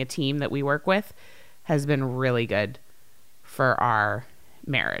having a team that we work with has been really good for our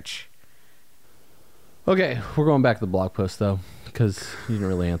marriage. Okay, we're going back to the blog post, though, because you didn't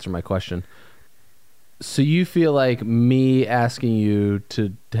really answer my question. So you feel like me asking you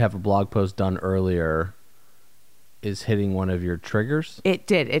to have a blog post done earlier is hitting one of your triggers? It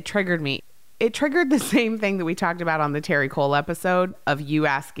did. It triggered me. It triggered the same thing that we talked about on the Terry Cole episode of you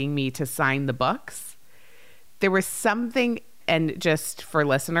asking me to sign the books. There was something, and just for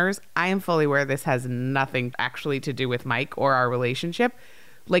listeners, I am fully aware this has nothing actually to do with Mike or our relationship.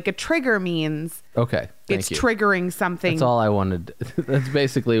 Like a trigger means Okay, it's thank you. triggering something. That's all I wanted. That's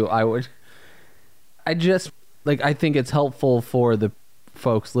basically I just like, I think it's helpful for the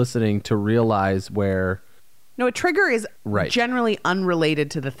folks listening to realize where. No, a trigger is Right. generally unrelated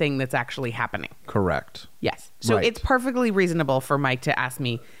to the thing that's actually happening. Correct. Yes. So Right. it's perfectly reasonable for Mike to ask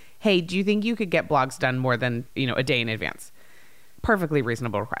me, hey, do you think you could get blogs done more than, a day in advance? Perfectly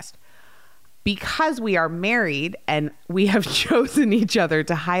reasonable request. Because we are married and we have chosen each other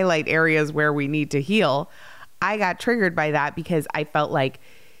to highlight areas where we need to heal, I got triggered by that because I felt like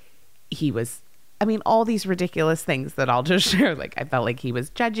all these ridiculous things that I'll just share. Like, I felt like he was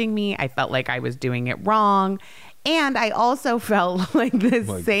judging me. I felt like I was doing it wrong. And I also felt like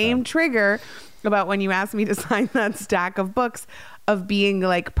this same trigger about when you asked me to sign that stack of books of being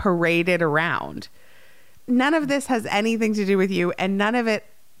like paraded around. None of this has anything to do with you, and none of it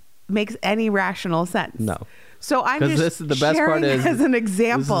makes any rational sense. No. So I'm just the best part is, as an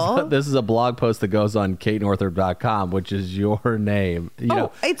example. This is a blog post that goes on katenorthrup.com, which is your name.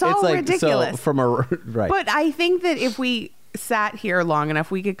 It's all ridiculous. So right. But I think that if we sat here long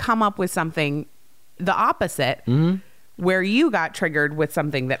enough, we could come up with something the opposite, where you got triggered with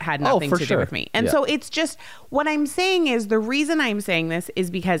something that had nothing to do with me. And so it's just, what I'm saying is, the reason I'm saying this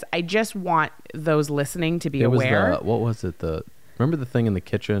is because I just want those listening to be aware. What was it? Remember the thing in the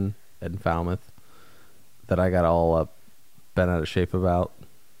kitchen in Falmouth that I got all bent out of shape about?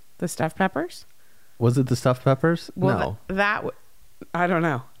 The stuffed peppers? Was it the stuffed peppers? Well, no. I don't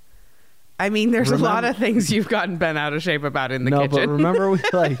know. I mean, there's a lot of things you've gotten bent out of shape about in the kitchen. No, but remember we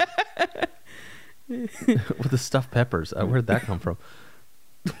with the stuffed peppers. Where'd that come from?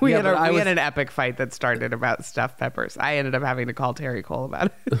 We had an epic fight that started about stuffed peppers. I ended up having to call Terry Cole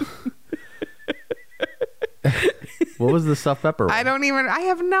about it. What was the stuffed pepper one? I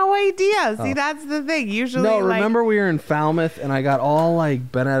have no idea. See, that's the thing. Usually, remember we were in Falmouth and I got all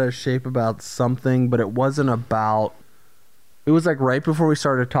bent out of shape about something, but it wasn't about. It was right before we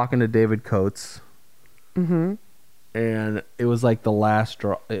started talking to David Coates. Mm-hmm. And it was the last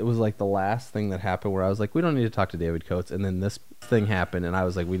draw. It was the last thing that happened where I was like, we don't need to talk to David Coates. And then this thing happened and I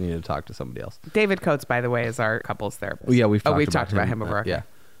was like, we need to talk to somebody else. David Coates, by the way, is our couples therapist. Oh, yeah, we've talked about him before. Yeah.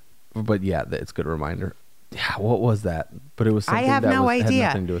 But yeah, it's a good reminder. Yeah, what was that? But it was something had nothing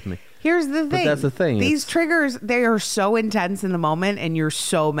to do with me. Here's the thing. But that's the thing. These triggers, they are so intense in the moment and you're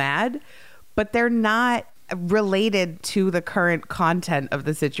so mad, but they're not related to the current content of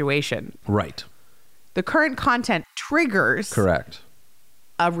the situation. Right. The current content triggers. Correct.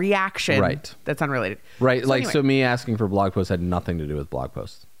 A reaction. Right. That's unrelated. Right. So me asking for blog posts had nothing to do with blog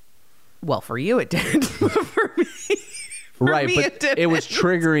posts. Well, for you it did. For me. Right, but it was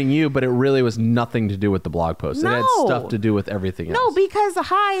triggering you, but it really was nothing to do with the blog post. No. It had stuff to do with everything else. No, because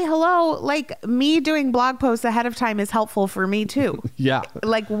me doing blog posts ahead of time is helpful for me too. Yeah.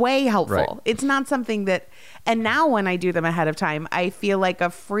 Way helpful. Right. It's not something that, and now when I do them ahead of time, I feel like a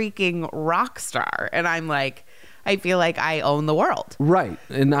freaking rock star. And I feel like I own the world. Right.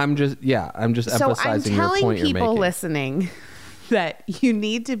 And I'm just emphasizing your point you're making. So I'm telling people listening that you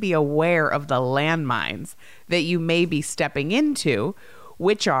need to be aware of the landmines that you may be stepping into,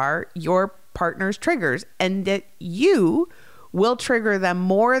 which are your partner's triggers, and that you will trigger them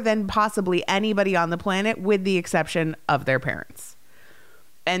more than possibly anybody on the planet, with the exception of their parents.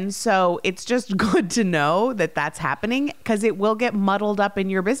 And so it's just good to know that that's happening, because it will get muddled up in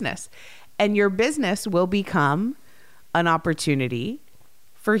your business, and your business will become an opportunity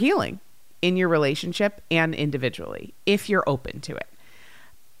for healing in your relationship and individually, if you're open to it.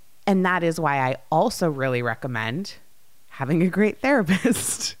 And that is why I also really recommend having a great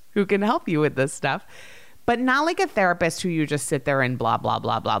therapist who can help you with this stuff, but not like a therapist who you just sit there and blah, blah,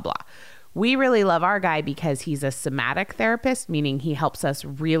 blah, blah, blah. We really love our guy because he's a somatic therapist, meaning he helps us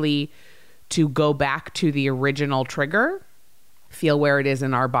really to go back to the original trigger, feel where it is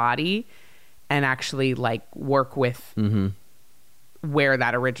in our body, and actually work with where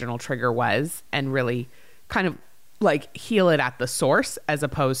that original trigger was, and really kind of heal it at the source, as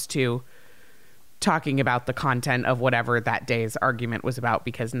opposed to talking about the content of whatever that day's argument was about,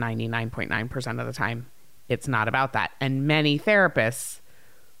 because 99.9% of the time it's not about that. And many therapists,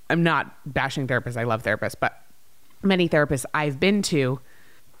 I'm not bashing therapists, I love therapists, but many therapists I've been to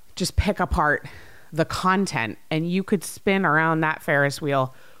just pick apart the content, and you could spin around that Ferris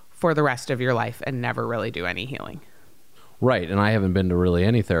wheel for the rest of your life and never really do any healing. Right. And I haven't been to really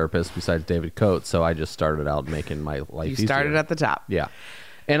any therapist besides David Coates. So I just started out making my life easier. You started at the top. Yeah.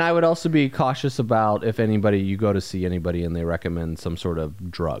 And I would also be cautious about if you go to see anybody and they recommend some sort of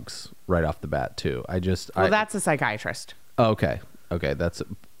drugs right off the bat too. That's a psychiatrist. Okay.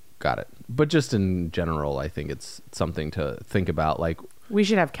 Got it. But just in general, I think it's something to think about. Like, we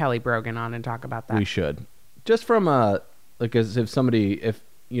should have Kelly Brogan on and talk about that. We should. Just from as if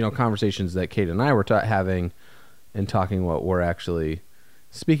conversations that Kate and I were having and talking what we're actually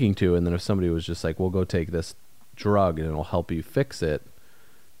speaking to. And then if somebody was just like, well, go take this drug and it'll help you fix it.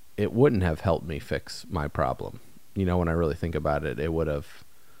 It wouldn't have helped me fix my problem. When I really think about it, it would have.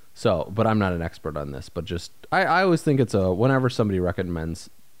 So, but I'm not an expert on this, but just, I always think whenever somebody recommends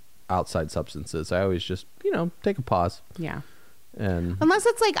outside substances, I always just, take a pause. Yeah. And unless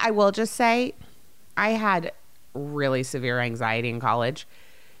it's like, I will just say I had really severe anxiety in college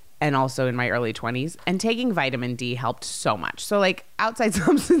and also in my early 20s, and taking vitamin D helped so much. So like outside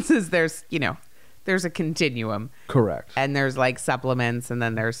substances, there's a continuum. Correct. And there's like supplements, and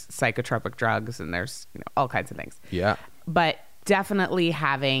then there's psychotropic drugs, and there's all kinds of things. Yeah. But definitely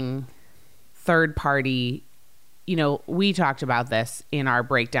having third party, we talked about this in our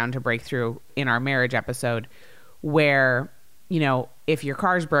breakdown to breakthrough in our marriage episode, where, if your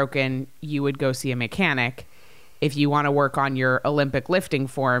car's broken, you would go see a mechanic. If you want to work on your Olympic lifting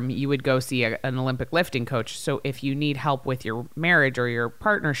form, you would go see an Olympic lifting coach. So if you need help with your marriage or your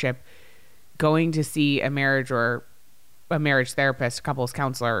partnership, going to see a marriage therapist, couples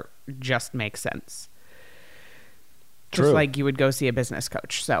counselor just makes sense. True. Just like you would go see a business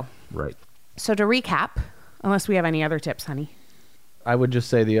coach. So, right. So to recap, unless we have any other tips, honey. I would just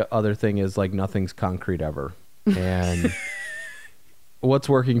say the other thing is like nothing's concrete ever. And what's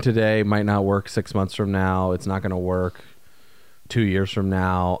working today might not work 6 months from now. It's not going to work 2 years from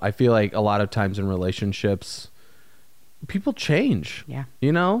now. I feel like a lot of times in relationships, people change. Yeah.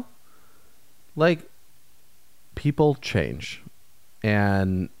 Like people change,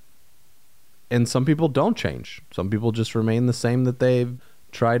 and some people don't change. Some people just remain the same that they've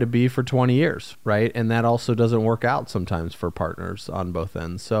tried to be for 20 years. Right. And that also doesn't work out sometimes for partners on both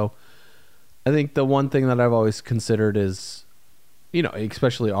ends. So I think the one thing that I've always considered is,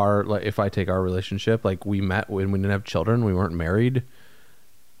 especially if I take our relationship, like we met when we didn't have children, we weren't married,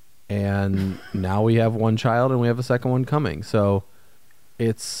 and now we have one child and we have a second one coming. So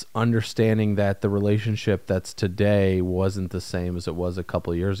it's understanding that the relationship that's today wasn't the same as it was a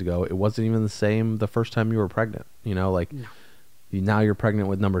couple of years ago. It wasn't even the same the first time you were pregnant, No. Now you're pregnant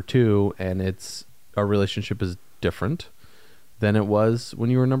with number 2, and our relationship is different than it was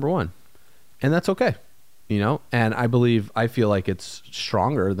when you were number 1. And that's okay, and I feel like it's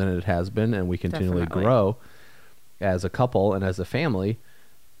stronger than it has been, and we continually grow as a couple and as a family.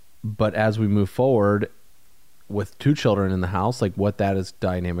 But as we move forward with 2 children in the house, like what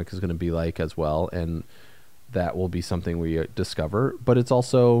dynamic is going to be like as well. And that will be something we discover, but it's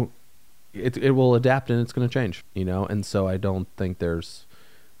also, it will adapt and it's going to change, And so I don't think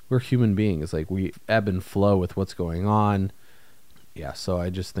we're human beings. Like we ebb and flow with what's going on. Yeah. So I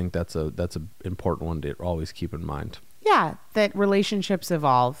just think that's a important one to always keep in mind. Yeah. That relationships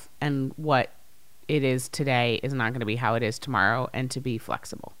evolve, and what it is today is not going to be how it is tomorrow, and to be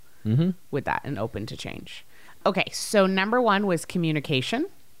flexible with that and open to change. Okay. So number 1 was communication.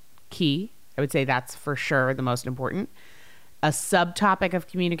 Key. I would say that's for sure the most important. A subtopic of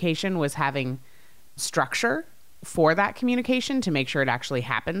communication was having structure for that communication to make sure it actually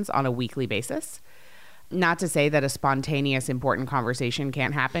happens on a weekly basis. Not to say that a spontaneous, important conversation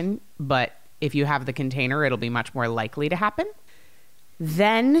can't happen, but if you have the container, it'll be much more likely to happen.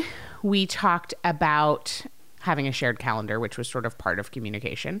 Then we talked about having a shared calendar, which was sort of part of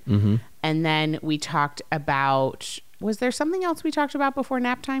communication. And then we talked about, was there something else we talked about before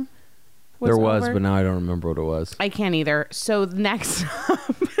nap time? There was, but now I don't remember what it was. I can't either. So next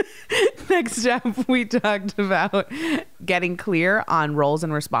up, we talked about getting clear on roles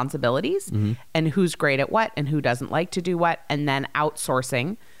and responsibilities, and who's great at what and who doesn't like to do what, and then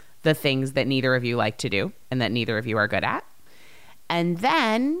outsourcing the things that neither of you like to do and that neither of you are good at. And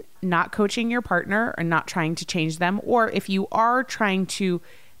then not coaching your partner and not trying to change them. Or if you are trying to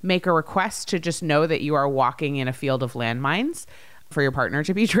make a request, to just know that you are walking in a field of landmines for your partner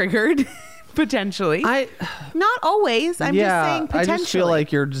to be triggered, potentially. Not always. I'm just saying potentially. I just feel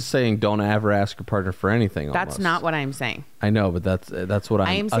like you're just saying don't ever ask your partner for anything. That's not what I'm saying. I know, but that's what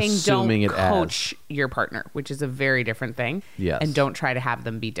I'm saying. Assuming don't coach your partner, which is a very different thing. Yes. And don't try to have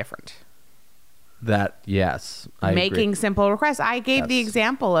them be different. Yes, I making agree. simple requests. I gave the Yes.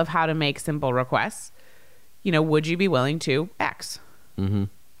 example of how to make simple requests. Would you be willing to X? Mm-hmm.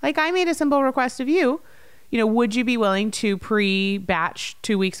 Like I made a simple request of you. Would you be willing to pre-batch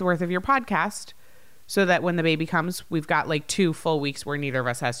 2 weeks worth of your podcast so that when the baby comes, we've got like 2 full weeks where neither of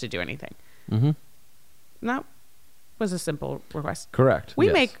us has to do anything? Mm-hmm. That was a simple request. Correct. We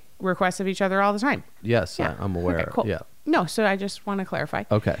Yes. make requests of each other all the time. Yes, Yeah. I'm aware. Okay, cool. Yeah. No, so I just want to clarify.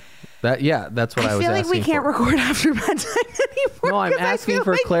 Okay. That's what I was feel asking like we can't for. record after bedtime anymore. No, I'm 'cause I asking feel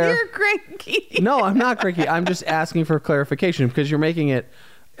for like clar- You're cranky. No, I'm not cranky. I'm just asking for clarification because you're making it.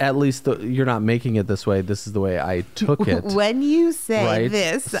 At least you're not making it this way. This is the way I took it. When you say right?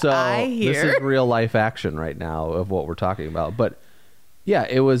 this, So I hear. this is real life action right now of what we're talking about. But yeah,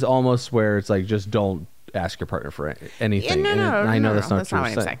 it was almost where it's like just don't ask your partner for anything. Yeah, And I know that's not that's true. not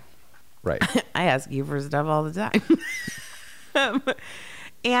what I'm saying. Right. I ask you for stuff all the time.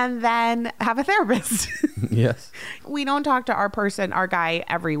 And then have a therapist. Yes. We don't talk to our guy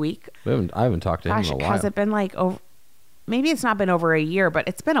every week. I haven't talked to him Gosh, in a while. has it been like over? Maybe it's not been over a year, but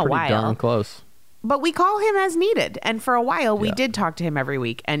it's been a Pretty while. darn close. But we call him as needed. And for a while, we Yeah. did talk to him every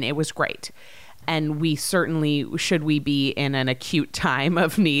week, and it was great. And we certainly, should we be in an acute time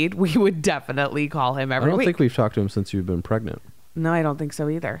of need, we would definitely call him I every don't week. think we've talked to him since you've been pregnant. No, I don't think so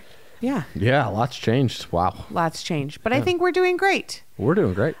either. Yeah, Yeah, lots changed. Wow. lots changed. But I think we're doing great. We're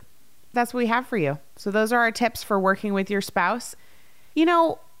doing great. That's what we have for you. So those are our tips for working with your spouse.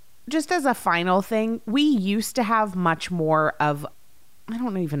 Just as a final thing, we used to have much more of, I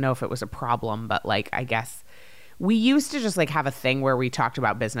don't even know if it was a problem, but like, I guess we used to just like have a thing where we talked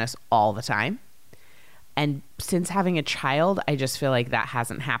about business all the time. And since having a child, I just feel like that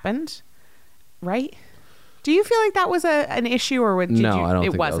hasn't happened. Right? Do you feel like that was an issue, or did No, you, I don't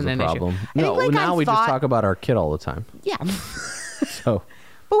it think wasn't that was a an problem. issue? I No, think, like, now I we just thought- talk about our kid all the time. Yeah. So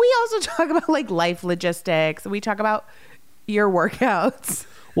But we also talk about like life logistics. We talk about your workouts.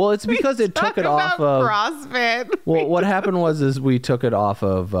 well, it's because it Talk took it off about of CrossFit. Well, what happened was we took it off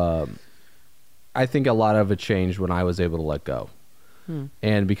of. I think a lot of it changed when I was able to let go,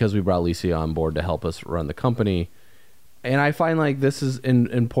 and because we brought Lisa on board to help us run the company, and I find like this is an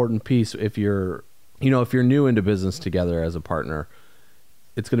important piece. If you're new into business together as a partner,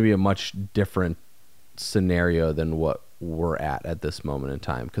 it's going to be a much different scenario than what we're at this moment in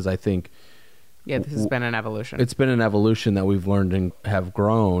time. Because I think Yeah, this has been an evolution. it's been an evolution that we've learned and have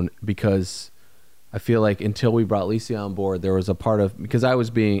grown, because I feel like until we brought Lisa on board, there was a part of, because I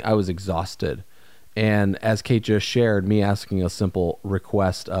was exhausted. And as Kate just shared, me asking a simple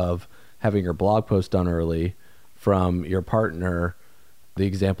request of having your blog post done early from your partner, the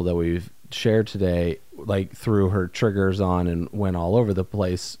example that we've shared today, like threw her triggers on and went all over the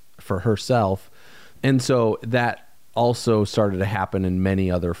place for herself. And so that also started to happen in many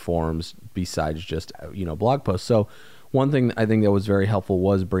other forms besides just, blog posts. So one thing I think that was very helpful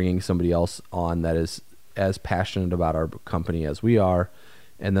was bringing somebody else on that is as passionate about our company as we are,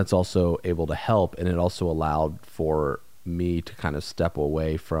 and that's also able to help. And it also allowed for me to kind of step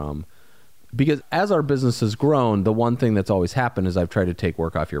away from, because as our business has grown, the one thing that's always happened is I've tried to take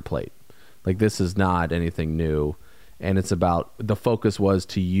work off your plate. Like, this is not anything new. And it's about, the focus was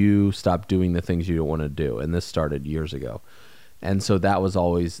to you stop doing the things you don't want to do. And this started years ago. And so that was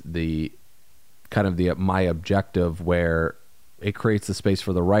always the kind of my objective, where it creates the space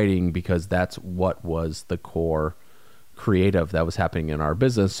for the writing, because that's what was the core creative that was happening in our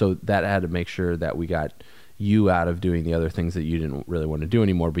business. So that had to make sure that we got you out of doing the other things that you didn't really want to do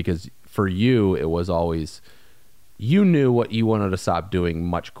anymore, because for you, it was always, you knew what you wanted to stop doing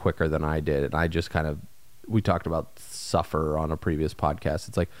much quicker than I did. And I just we talked about suffer on a previous podcast.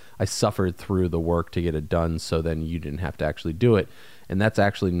 It's like I suffered through the work to get it done, so then you didn't have to actually do it. And that's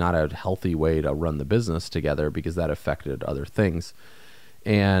actually not a healthy way to run the business together, because that affected other things.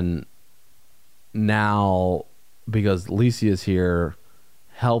 And now, because Lisa is here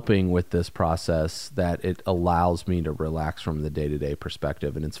helping with this process, that it allows me to relax from the day-to-day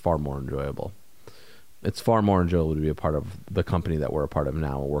perspective, and it's far more enjoyable. It's far more enjoyable to be a part of the company that we're a part of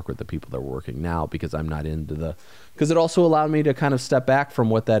now and work with the people that we're working now, because I'm not because it also allowed me to kind of step back from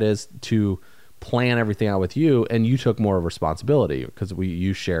what that is to plan everything out with you, and you took more of responsibility, because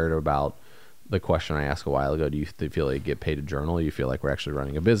you shared about the question I asked a while ago. Do you feel like you get paid to journal? You feel like we're actually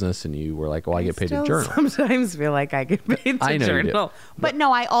running a business? And you were like, well, I get paid to journal. Sometimes feel like I get paid to I know you do. journal. But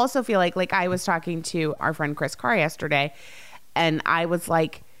no, I also feel like I was talking to our friend Chris Carr yesterday, and I was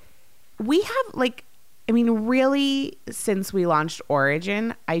like, we have really, since we launched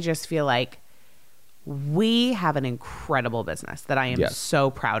Origin, I just feel like we have an incredible business that I am Yes.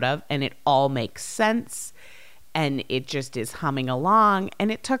 so proud of, and it all makes sense. and it just is humming along.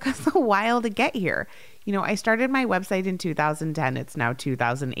 And it took us a while to get here. You know, I started my website in 2010. It's now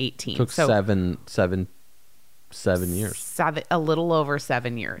 2018. Took so 7 years. a little over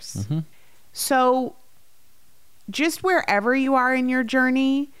 7 years. So just wherever you are in your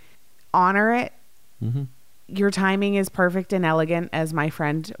journey, honor it. Your timing is perfect and elegant, as my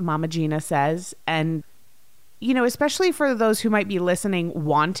friend Mama Gina says. And, you know, especially for those who might be listening,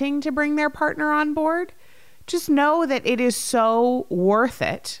 wanting to bring their partner on board, just know that it is so worth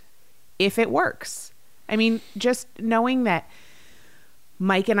it if it works. I mean, just knowing that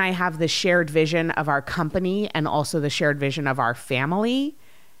Mike and I have the shared vision of our company and also the shared vision of our family.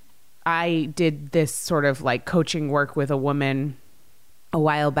 I did this sort of like coaching work with a woman a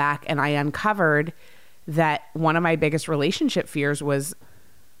while back, and I uncovered that one of my biggest relationship fears was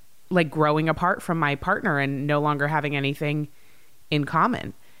like growing apart from my partner and no longer having anything in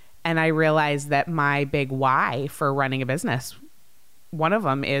common. And I realized that my big why for running a business, one of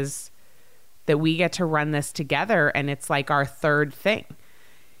them is that we get to run this together, and it's like our third thing.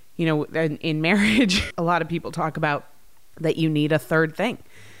 You know, in marriage, a lot of people talk about that you need a third thing.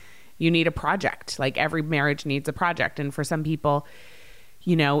 You need a project. Like every marriage needs a project. And for some people,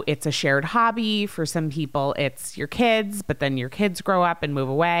 you know, it's a shared hobby. For some people, it's your kids, but then your kids grow up and move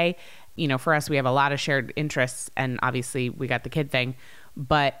away. You know, for us, we have a lot of shared interests, and obviously we got the kid thing,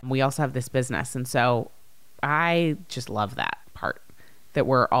 but we also have this business. And so I just love that part, that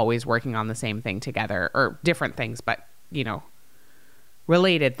we're always working on the same thing together, or different things, but, you know,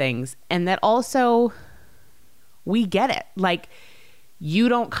 related things. And that also we get it. Like, you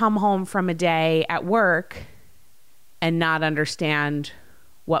don't come home from a day at work and not understand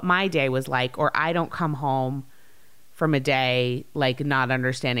what my day was like, or I don't come home from a day like not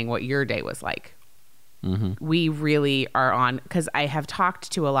understanding what your day was like. We really are on, because I have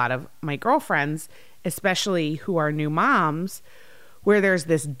talked to a lot of my girlfriends, especially who are new moms, where there's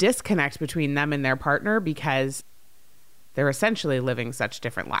this disconnect between them and their partner because they're essentially living such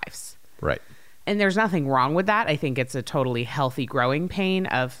different lives. Right. And there's nothing wrong with that. I think it's a totally healthy growing pain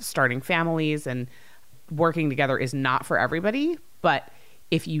of starting families, and working together is not for everybody. But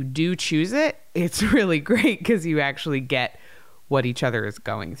if you do choose it, it's really great because you actually get what each other is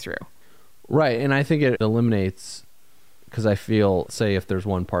going through. Right. And I think it eliminates, because I feel, say if there's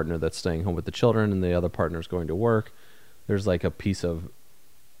one partner that's staying home with the children and the other partner's going to work, there's like a piece of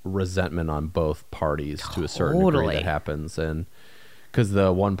resentment on both parties to a certain degree that happens. And because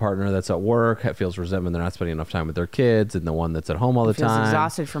the one partner that's at work feels resentment, they're not spending enough time with their kids, and the one that's at home all the time feels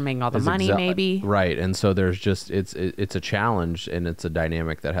exhausted from making all the money, maybe. Right. And so there's just, it's a challenge, and it's a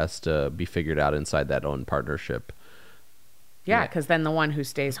dynamic that has to be figured out inside that own partnership. Yeah, because then the one who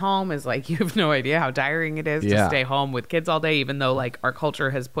stays home is like, you have no idea how tiring it is to stay home with kids all day, even though like our culture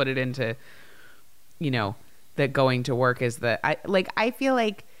has put it into, you know, that going to work is I feel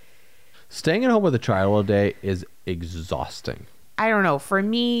like staying at home with a child all day is exhausting. I don't know. For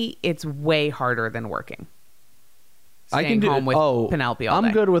me, it's way harder than working. I can do home with Penelope all day.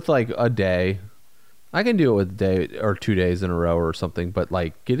 I'm good with like a day. I can do it with a day or 2 days in a row or something, but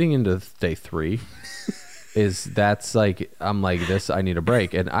like getting into day 3 that's like, I'm like this, I need a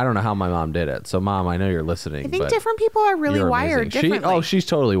break. And I don't know how my mom did it. So Mom, I know you're listening. I think different people are really wired differently. She's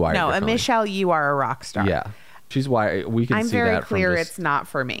totally wired differently. Michelle, you are a rock star. Yeah. She's wired. We can see that. I'm very clear it's not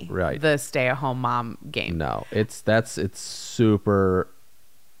for me. Right. The stay-at-home mom game. No, it's super.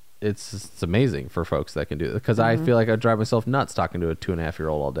 It's amazing for folks that can do it, because I feel like I drive myself nuts talking to a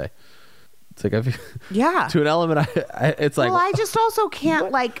 2.5-year-old all day. It's like to an element, it's like. Well, I just also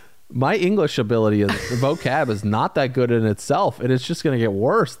can't like. My English ability and vocab is not that good in itself, and it's just going to get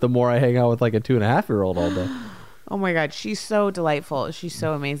worse the more I hang out with like a 2.5-year-old all day. Oh my God, she's so delightful. She's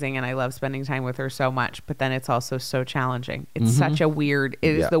so amazing, and I love spending time with her so much. But then it's also so challenging. It's such a weird.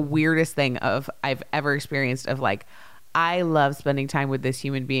 It is the weirdest thing I've ever experienced. Of like, I love spending time with this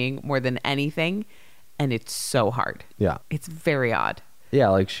human being more than anything, and it's so hard. Yeah, it's very odd. Yeah,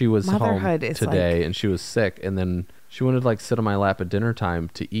 like she was home today, and she was sick, and then she wanted to like sit on my lap at dinner time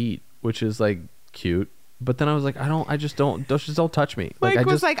to eat, which is like cute. But then I was like, don't touch me. Like,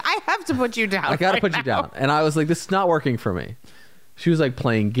 I have to put you down. I got to put you down. And I was like, this is not working for me. She was like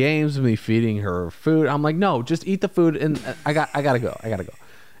playing games with me, feeding her food. I'm like, no, just eat the food. And I got to go.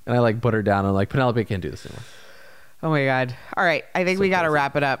 And I like put her down. And like, Penelope can't do this anymore. Oh my God. All right. I think we got to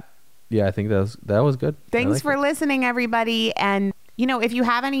wrap it up. Yeah, I think that was good. Thanks for listening, everybody. And you know, if you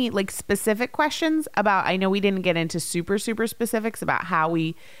have any like specific questions about, I know we didn't get into super specifics about how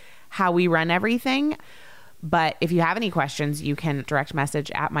we run everything. But if you have any questions, you can direct message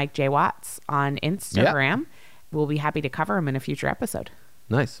at Mike J. Watts on Instagram. Yeah. We'll be happy to cover them in a future episode.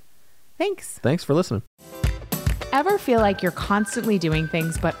 Nice. Thanks. Thanks for listening. Ever feel like you're constantly doing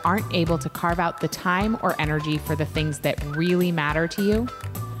things but aren't able to carve out the time or energy for the things that really matter to you?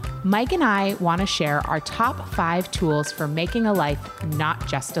 Mike and I want to share our top 5 tools for making a life, not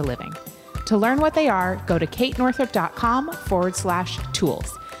just a living. To learn what they are, go to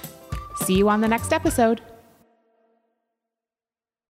katenorthrup.com/tools. See you on the next episode.